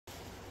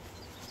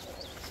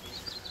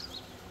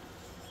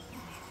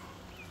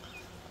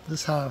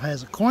This hive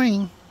has a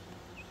queen.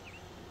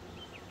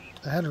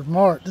 I had her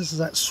marked. This is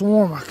that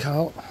swarm I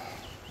caught.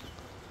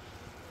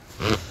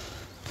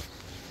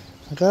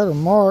 I got her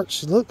marked.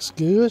 She looks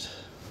good.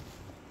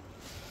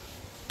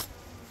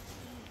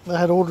 I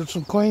had ordered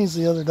some queens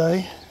the other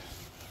day,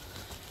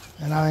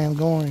 and I am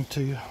going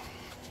to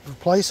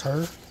replace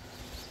her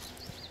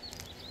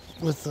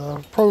with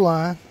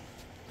Proline,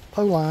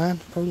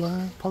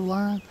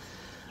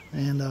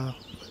 and I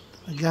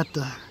got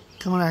the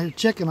coming out here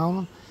checking on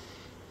them,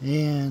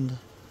 and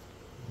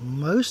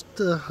most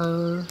of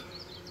her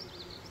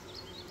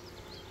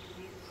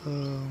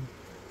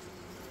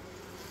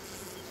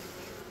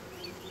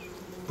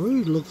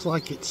brood looks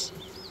like it's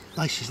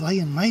like she's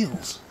laying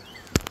males,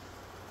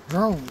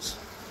 drones.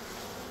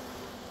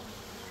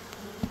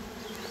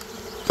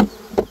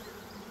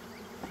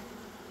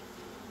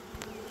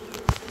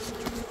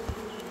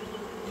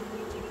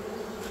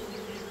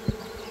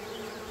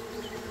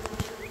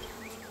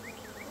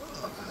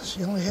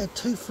 She only had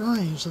 2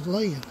 frames of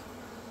laying,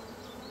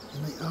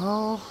 and they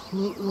all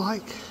look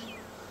like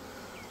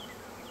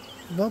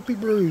bumpy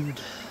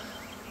brood.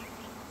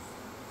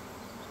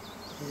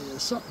 Yeah,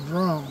 something's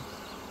wrong.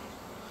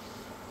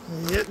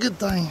 Yeah, good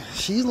thing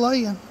she's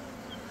laying.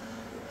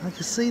 I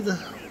can see the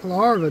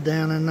larva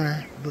down in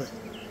there, but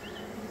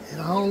it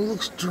all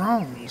looks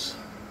drones.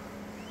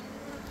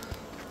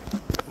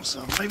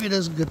 So maybe it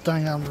is a good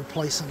thing I'm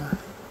replacing her.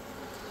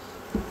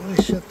 Let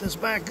me shut this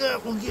back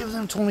up. We'll give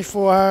them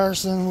 24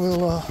 hours, and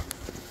we'll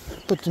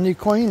put the new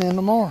queen in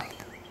tomorrow.